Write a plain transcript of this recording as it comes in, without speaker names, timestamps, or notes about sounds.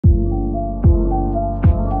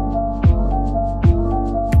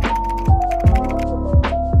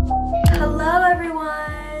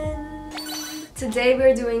Today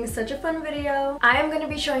we're doing such a fun video. I am going to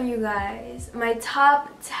be showing you guys my top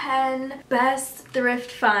 10 best thrift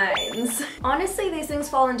finds. Honestly, these things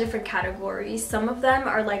fall in different categories. Some of them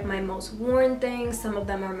are like my most worn things, some of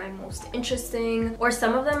them are my most interesting, or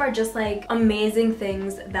some of them are just like amazing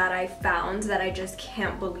things that I found that I just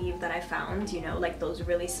can't believe that I found, you know, like those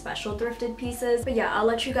really special thrifted pieces. But yeah, I'll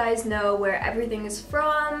let you guys know where everything is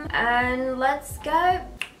from and let's get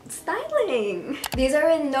styling. These are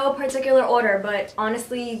in no particular order, but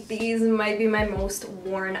honestly these might be my most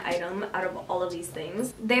worn item out of all of these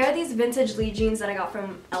things. They are these vintage Lee jeans that I got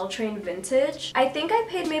from L Train Vintage. I think I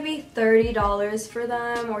paid maybe $30 for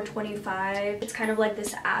them or $25. It's kind of like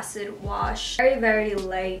this acid wash, very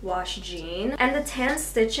light wash jean, and the tan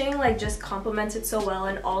stitching like just complements it so well.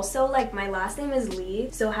 And also like my last name is Lee,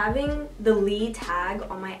 so having the Lee tag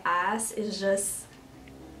on my ass is just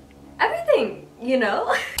everything, you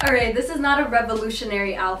know? Alright, this is not a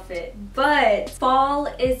revolutionary outfit, but fall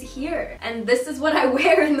is here and this is what I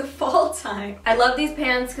wear in the fall time. I love these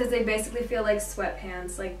pants because they basically feel like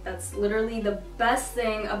sweatpants. Like that's literally the best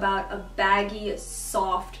thing about a baggy,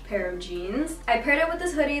 soft pair of jeans. I paired it with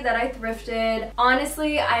this hoodie that I thrifted.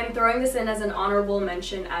 Honestly, I'm throwing this in as an honorable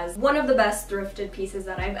mention as one of the best thrifted pieces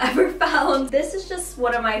that I've ever found. This is just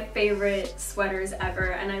one of my favorite sweaters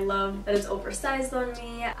ever and I love that it's oversized on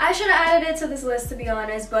me. I should have added it to this list to be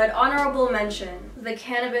honest, but honorable mention, the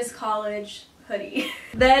Cannabis College hoodie.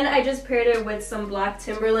 Then I just paired it with some black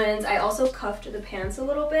Timberlands. I also cuffed the pants a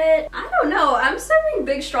little bit. I don't know, I'm serving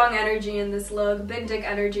big strong energy in this look, big dick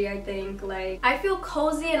energy. I think like I feel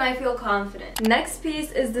cozy and I feel confident. Next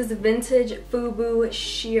piece is this vintage FUBU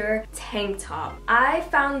sheer tank top. I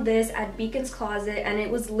found this at Beacon's Closet and it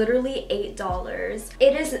was literally $8.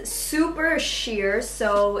 It is super sheer,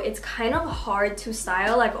 so it's kind of hard to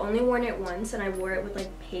style. I've only worn it once and I wore it with like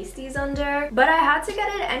pasties under, but I had to get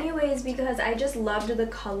it anyways because I just loved the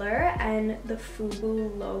color and the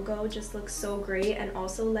FUBU logo just looks so great. And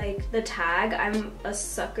also like the tag, I'm a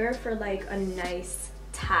sucker for like a nice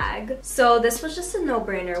tag, so this was just a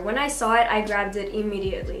no-brainer. When I saw it, I grabbed it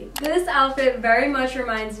immediately. This outfit very much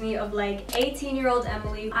reminds me of like 18-year-old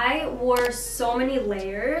Emily. I wore so many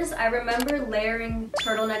layers. I remember layering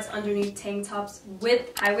turtlenecks underneath tank tops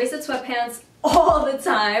with high-waisted sweatpants all the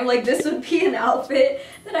time. Like this would be an outfit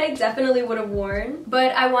that I definitely would have worn,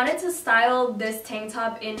 but I wanted to style this tank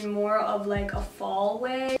top in more of like a fall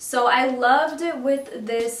way, so I loved it with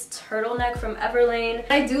this turtleneck from Everlane.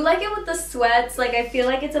 I do like it with the sweats. Like I feel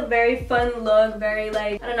like it's a very fun look, very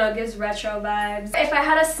like, I don't know, it gives retro vibes. If I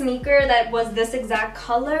had a sneaker that was this exact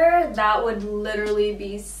color, that would literally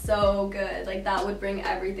be so good. Like that would bring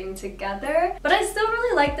everything together. But I still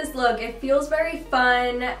really like this look. It feels very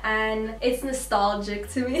fun and it's nostalgic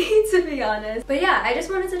to me, to be honest. But yeah, I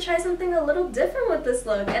just wanted to try something a little different with this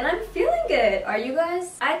look and I'm feeling it. Are you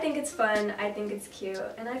guys? I think it's fun, I think it's cute,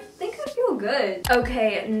 and I think I feel good.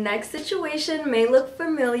 Okay, next situation may look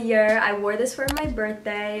familiar. I wore this for my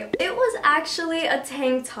birthday. It was actually a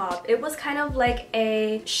tank top. It was kind of like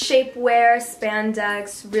a shapewear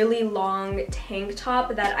spandex, really long tank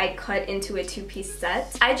top that I cut into a two-piece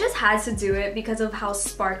set. I just had to do it because of how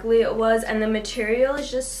sparkly it was and the material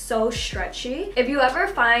is just so stretchy. If you ever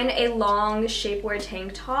find a long shapewear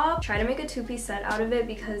tank top, try to make a two-piece set out of it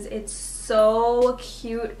because it's so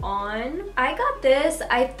cute on. I got this,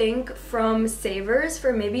 I think, from Savers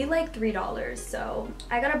for maybe like $3. So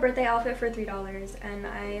I got a birthday outfit for $3 and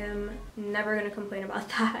I am never gonna complain about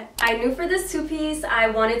that. I knew for this two-piece I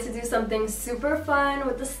wanted to do something super fun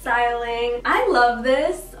with the styling. I love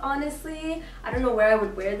this, honestly. I don't know where I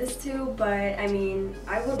would wear this to, but I mean,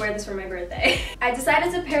 I would wear this for my birthday. I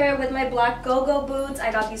decided to pair it with my black go-go boots.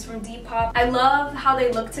 I got these from Depop. I love how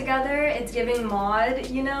they look together. It's giving mod,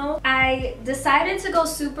 you know? I decided to go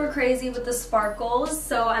super crazy with the sparkles,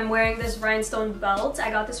 so I'm wearing this rhinestone belt.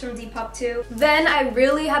 I got this from Depop too. Then I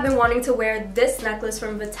really have been wanting to wear this necklace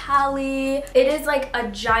from Vitali. It is like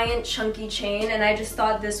a giant chunky chain and I just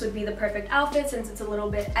thought this would be the perfect outfit since it's a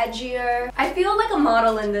little bit edgier. I feel like a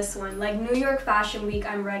model in this one. Like New York Fashion Week,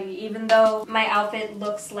 I'm ready, even though my outfit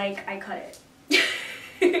looks like I cut it.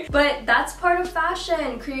 But that's part of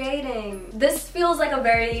fashion, creating. This feels like a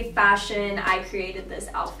very fashion, I created this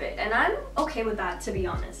outfit, and I'm okay with that, to be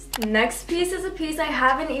honest. Next piece is a piece I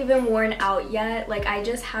haven't even worn out yet. Like I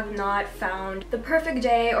just have not found the perfect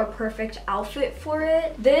day or perfect outfit for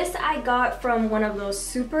it. This I got from one of those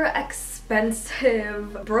super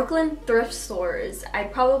expensive Brooklyn thrift stores. I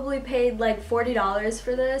probably paid like $40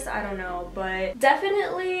 for this, I don't know, but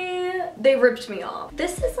definitely they ripped me off.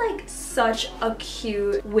 This is like such a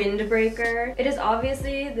cute windbreaker. It is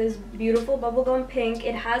obviously this beautiful bubblegum pink.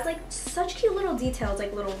 It has like such cute little details,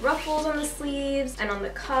 like little ruffles on the sleeves and on the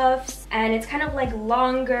cuffs, and it's kind of like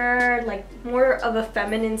longer, like more of a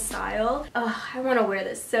feminine style. Ugh, I want to wear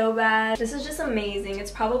this so bad. This is just amazing.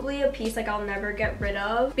 It's probably a piece like I'll never get rid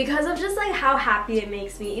of because of just like how happy it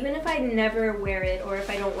makes me. Even if I never wear it or if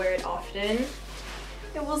I don't wear it often,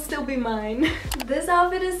 it will still be mine. This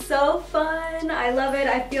outfit is so fun. I love it.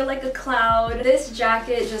 I feel like a cloud. This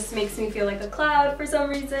jacket just makes me feel like a cloud for some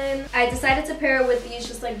reason. I decided to pair it with these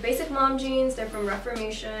just like basic mom jeans. They're from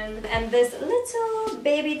Reformation. And this little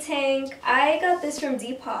baby tank. I got this from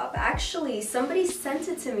Depop. Actually, somebody sent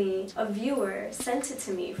it to me. A viewer sent it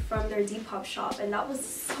to me from their Depop shop. And that was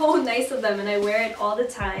so nice of them. And I wear it all the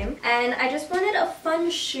time. And I just wanted a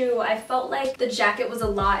fun shoe. I felt like the jacket was a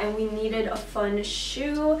lot and we needed a fun shoe.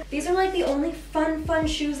 These are like the only fun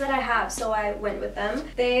shoes that I have, so I went with them.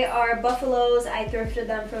 They are Buffalo's. I thrifted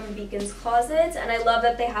them from Beacon's Closet, and I love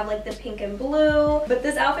that they have like the pink and blue. But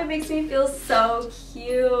this outfit makes me feel so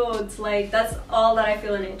cute. Like, that's all that I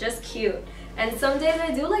feel in it, just cute. And some days I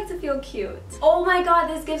do like to feel cute. Oh my god,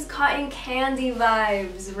 this gives cotton candy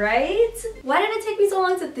vibes, right? Why did it take me so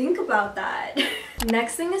long to think about that?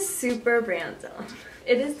 Next thing is super random.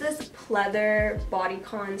 It is this pleather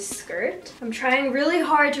bodycon skirt. I'm trying really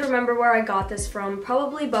hard to remember where I got this from.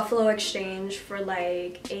 Probably Buffalo Exchange for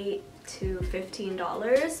like $8 to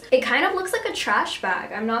 $15. It kind of looks like a trash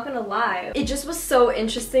bag, I'm not gonna lie. It just was so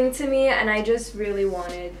interesting to me and I just really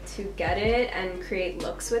wanted to get it and create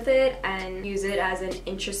looks with it and use it as an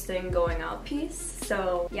interesting going out piece.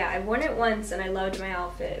 So yeah, I've worn it once and I loved my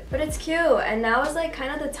outfit. But it's cute, and now is like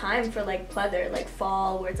kind of the time for like pleather, like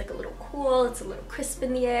fall, where it's like a little cool, it's a little crisp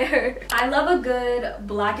in the air. I love a good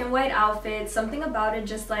black and white outfit. Something about it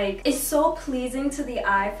just like is so pleasing to the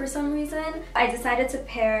eye for some reason. I decided to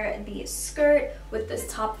pair the skirt with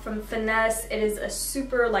this top from Finesse. It is a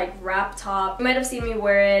super like wrap top. You might have seen me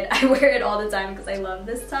wear it. I wear it all the time because I love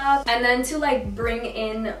this top. And then to like bring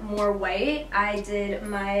in more white, I did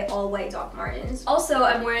my all white Doc Martens. Also,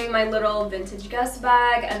 I'm wearing my little vintage Guess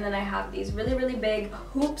bag, and then I have these really big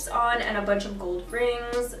hoops on and a bunch of gold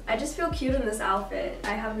rings. I just feel cute in this outfit.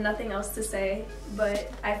 I have nothing else to say,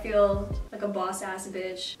 but I feel like a boss ass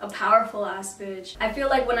bitch, a powerful ass bitch. I feel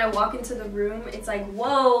like when I walk into the room, it's like,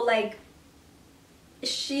 whoa, like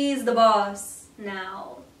she's the boss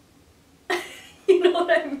now. You know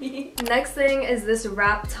what I mean? Next thing is this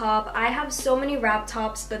wrap top. I have so many wrap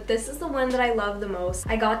tops, but this is the one that I love the most.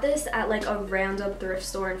 I got this at like a random thrift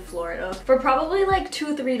store in Florida for probably like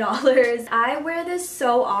 $2–3. I wear this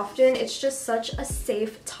so often. It's just such a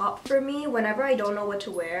safe top for me whenever I don't know what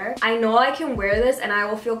to wear. I know I can wear this and I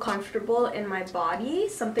will feel comfortable in my body.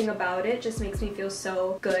 Something about it just makes me feel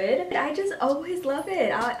so good. I just always love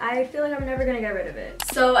it. I feel like I'm never gonna get rid of it.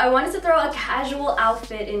 So I wanted to throw a casual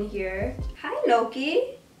outfit in here. Hi,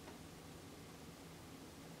 Noki.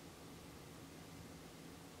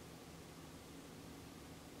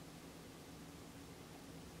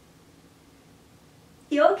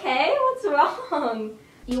 You okay? What's wrong?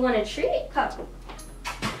 You want a treat? Come.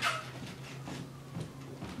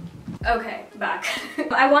 Okay, back.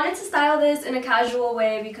 I wanted to style this in a casual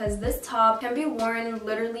way because this top can be worn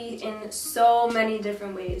literally in so many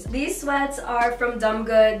different ways. These sweats are from Dumb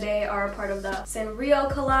Good. They are a part of the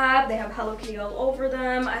Sanrio collab. They have Hello Kitty all over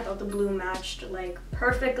them. I thought the blue matched like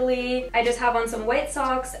perfectly. I just have on some white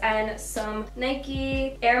socks and some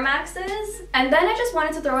Nike Air Maxes. And then I just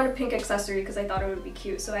wanted to throw in a pink accessory because I thought it would be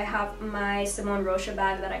cute. So I have my Simone Rocha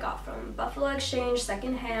bag that I got from Buffalo Exchange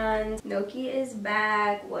secondhand. Noki is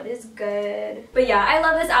back. What is good? But yeah, I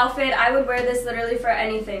love this outfit. I would wear this literally for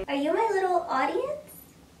anything. Are you my little audience?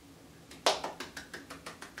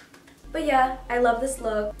 But yeah, I love this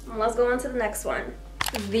look. Let's go on to the next one.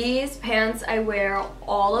 These pants I wear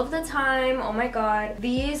all of the time. Oh my god.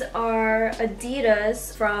 These are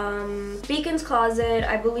Adidas from Beacon's Closet.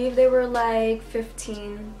 I believe they were like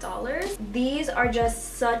 $15. These are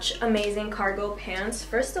just such amazing cargo pants.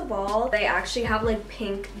 First of all, they actually have like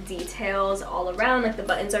pink details all around. Like the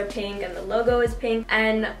buttons are pink and the logo is pink.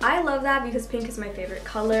 And I love that because pink is my favorite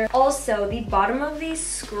color. Also, the bottom of these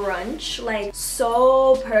scrunch like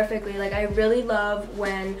so perfectly. Like I really love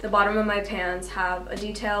when the bottom of my pants have a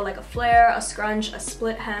detail, like a flare, a scrunch, a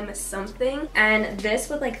split hem, something. And this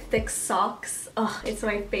with like thick socks. Oh, it's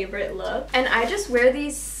my favorite look. And I just wear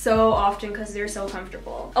these so often because they're so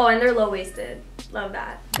comfortable. Oh, and they're low-waisted. Love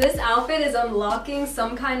that. This outfit is unlocking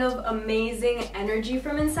some kind of amazing energy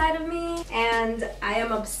from inside of me, and I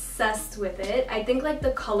am obsessed with it. I think like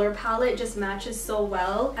the color palette just matches so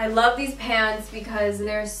well. I love these pants because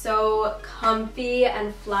they're so comfy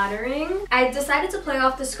and flattering. I decided to play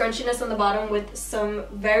off the scrunchiness on the bottom with some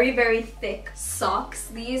very, very thick socks.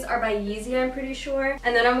 These are by Yeezy, I'm pretty sure.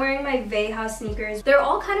 And then I'm wearing my Veja sneakers. They're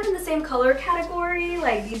all kind of in the same color category,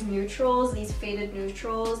 like these neutrals, these faded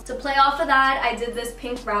neutrals. To play off of that, I did this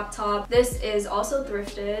pink wrap top. This is also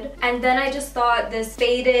thrifted. And then I just thought this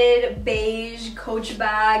faded beige Coach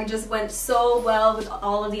bag just went so well with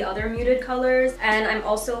all of the other muted colors. And I'm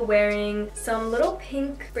also wearing some little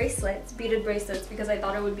pink bracelets, beaded bracelets, because I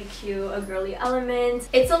thought it would be cute, a girly element.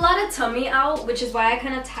 It's a lot of tummy out, which is why I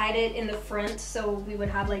kind of tied it in the front so we would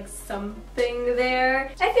have like something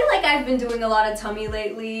there. I feel like I've been doing a lot of tummy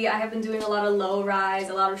lately. I have been doing a lot of low rise,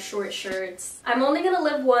 a lot of short shirts. I'm only gonna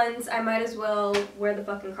live once. I might as well wear the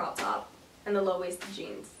fucking crop top and the low-waisted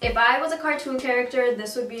jeans. If I was a cartoon character,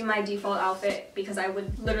 this would be my default outfit because I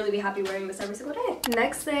would literally be happy wearing this every single day.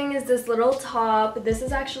 Next thing is this little top. This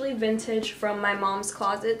is actually vintage from my mom's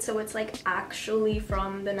closet, so it's like actually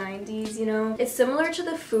from the 90s, you know? It's similar to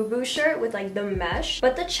the FUBU shirt with like the mesh,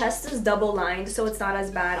 but the chest is double lined, so it's not as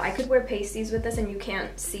bad. I could wear pasties with this and you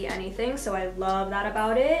can't see anything, so I love that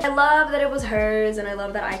about it. I love that it was hers, and I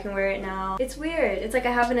love that I can wear it now. It's weird. It's like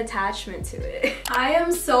I have an attachment to it. I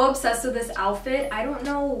am so obsessed with this outfit. I don't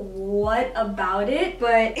know what about it,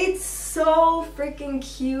 but it's so freaking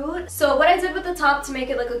cute. So what I did with the top to make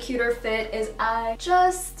it like a cuter fit is I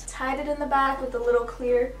just tied it in the back with a little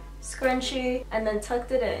clear scrunchie and then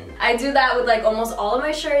tucked it in. I do that with like almost all of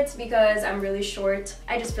my shirts because I'm really short.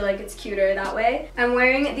 I just feel like it's cuter that way. I'm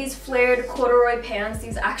wearing these flared corduroy pants.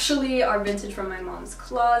 These actually are vintage from my mom's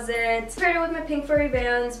closet. Paired it with my pink furry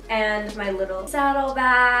Vans and my little saddle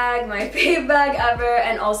bag, my favorite bag ever,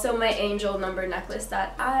 and also my angel number necklace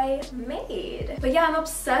that I made. But yeah, I'm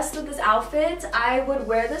obsessed with this outfit. I would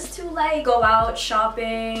wear this to like go out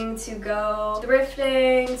shopping, to go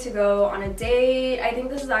thrifting, to go on a date. I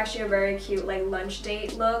think this is actually a very cute like lunch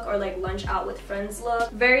date look or like lunch out with friends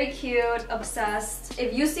look. Very cute, obsessed.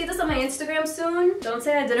 If you see this on my Instagram soon, don't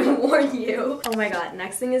say I didn't warn you. Oh my god,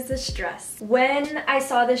 next thing is this dress. When I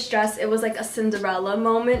saw this dress, it was like a Cinderella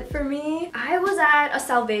moment for me. I was at a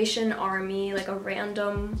Salvation Army, like a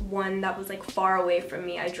random one that was like far away from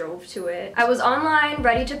me. I drove to it. I was online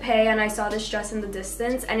ready to pay and I saw this dress in the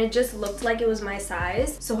distance and it just looked like it was my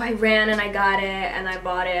size. So I ran and I got it and I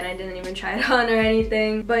bought it and I didn't even try it on or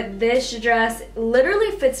anything. But this dress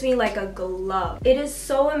literally fits me like a glove. It is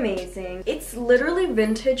so amazing. It's literally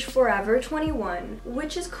vintage Forever 21,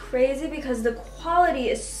 which is crazy because the quality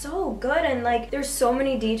is so good and like there's so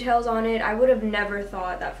many details on it. I would have never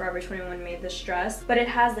thought that Forever 21 made this dress, but it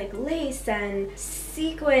has like lace and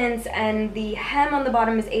sequins and the hem on the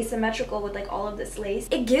bottom is asymmetrical with like all of this lace.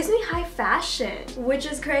 It gives me high fashion, which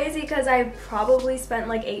is crazy because I probably spent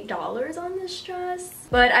like $8 on this dress.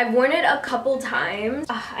 But I've worn it a couple times.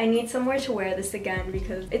 I need somewhere to wear this again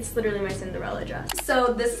because it's literally my Cinderella dress.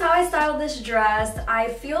 So this is how I styled this dress. I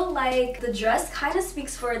feel like the dress kind of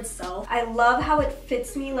speaks for itself. I love how it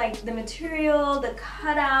fits me, like the material, the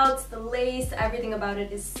cutouts, the lace, everything about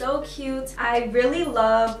it is so cute. I really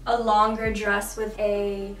love a longer dress with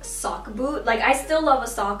a sock boot. Like I still love a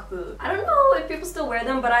sock boot. I don't know if people still wear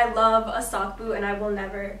them, but I love a sock boot and I will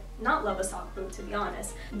never not love a sock boot, to be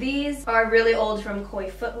honest. These are really old from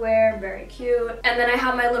Koi Footwear, very cute. And then I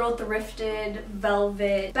have my little thrifted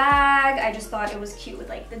velvet bag. I just thought it was cute with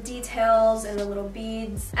like the details and the little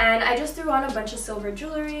beads. And I just threw on a bunch of silver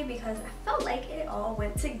jewelry because I felt like it all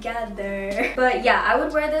went together. But yeah, I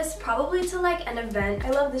would wear this probably to like an event.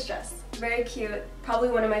 I love this dress. Very cute. Probably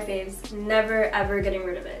one of my faves. Never ever getting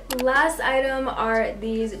rid of it. Last item are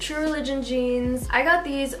these True Religion jeans. I got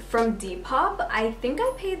these from Depop. I think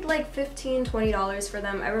I paid like $15–20 for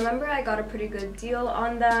them. I remember I got a pretty good deal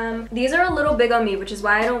on them. These are a little big on me, which is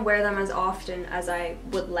why I don't wear them as often as I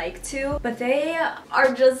would like to, but they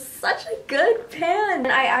are just such a good pant.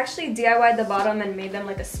 And I actually DIY'd the bottom and made them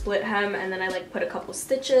like a split hem, and then I like put a couple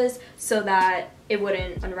stitches so that it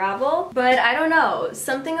wouldn't unravel. But I don't know,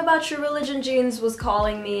 something about True Religion jeans was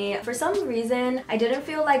calling me. For some reason, I didn't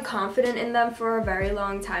feel like confident in them for a very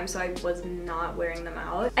long time, so I was not wearing them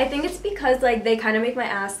out. I think it's because like they kind of make my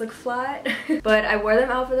ass look flat. But I wore them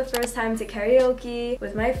out for the first time to karaoke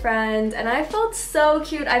with my friend, and I felt so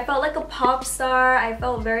cute. I felt like a pop star. I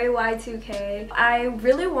felt very Y2K. I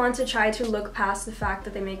really want to try to look past the fact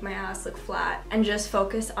that they make my ass look flat and just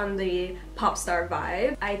focus on the pop star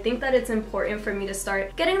vibe. I think that it's important for me to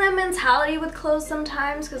start getting that mentality with clothes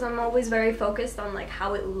sometimes, because I'm always very focused on like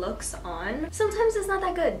how it looks on. Sometimes it's not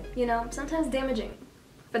that good, you know, sometimes damaging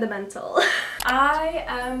for the mental. I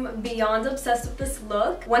am beyond obsessed with this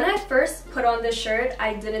look. When I first put on this shirt,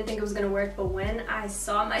 I didn't think it was gonna work, but when I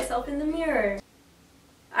saw myself in the mirror,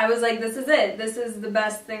 I was like, this is it. This is the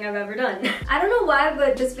best thing I've ever done. I don't know why,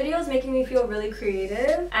 but this video is making me feel really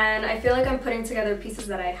creative, and I feel like I'm putting together pieces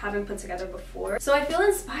that I haven't put together before. So I feel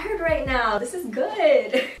inspired right now. This is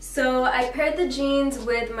good. So I paired the jeans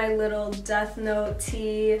with my little Death Note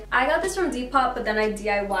tee. I got this from Depop, but then I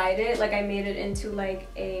DIY'd it. Like I made it into like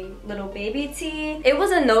a little baby tee. It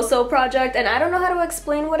was a no-sew project, and I don't know how to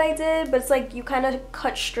explain what I did, but it's like you kind of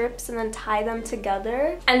cut strips and then tie them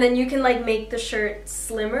together, and then you can like make the shirt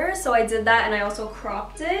slimmer. So I did that, and I also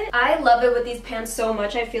cropped it. I love it with these pants so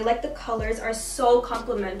much. I feel like the colors are so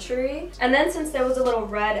complimentary. And then since there was a little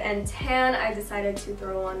red and tan, I decided to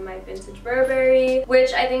throw on my vintage Burberry,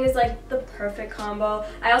 which I think is like the perfect combo.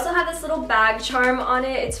 I also have this little bag charm on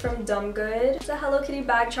it. It's from Dumb Good. It's a Hello Kitty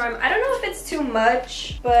bag charm. I don't know if it's too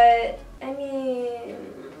much, but I mean,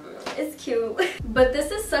 it's cute. But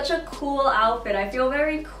this is such a cool outfit. I feel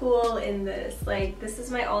very cool in this. Like, this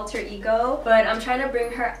is my alter ego, but I'm trying to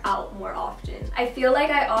bring her out more often. I feel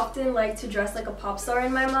like I often like to dress like a pop star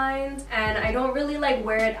in my mind, and I don't really like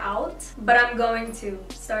wear it out, but I'm going to,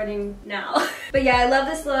 starting now. But yeah, I love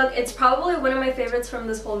this look. It's probably one of my favorites from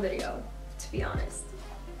this whole video, to be honest.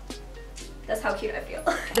 That's how cute I feel.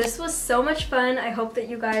 This was so much fun. I hope that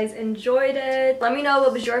you guys enjoyed it. Let me know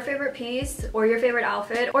what was your favorite piece or your favorite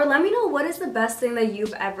outfit, or let me know what is the best thing that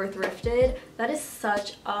you've ever thrifted. That is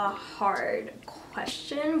such a hard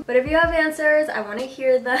question, but if you have answers, I want to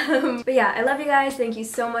hear them. But yeah, I love you guys. Thank you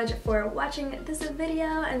so much for watching this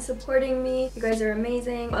video and supporting me. You guys are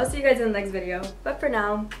amazing. I'll see you guys in the next video, but for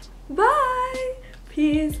now, bye.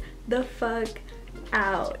 Peace the fuck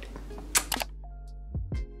out.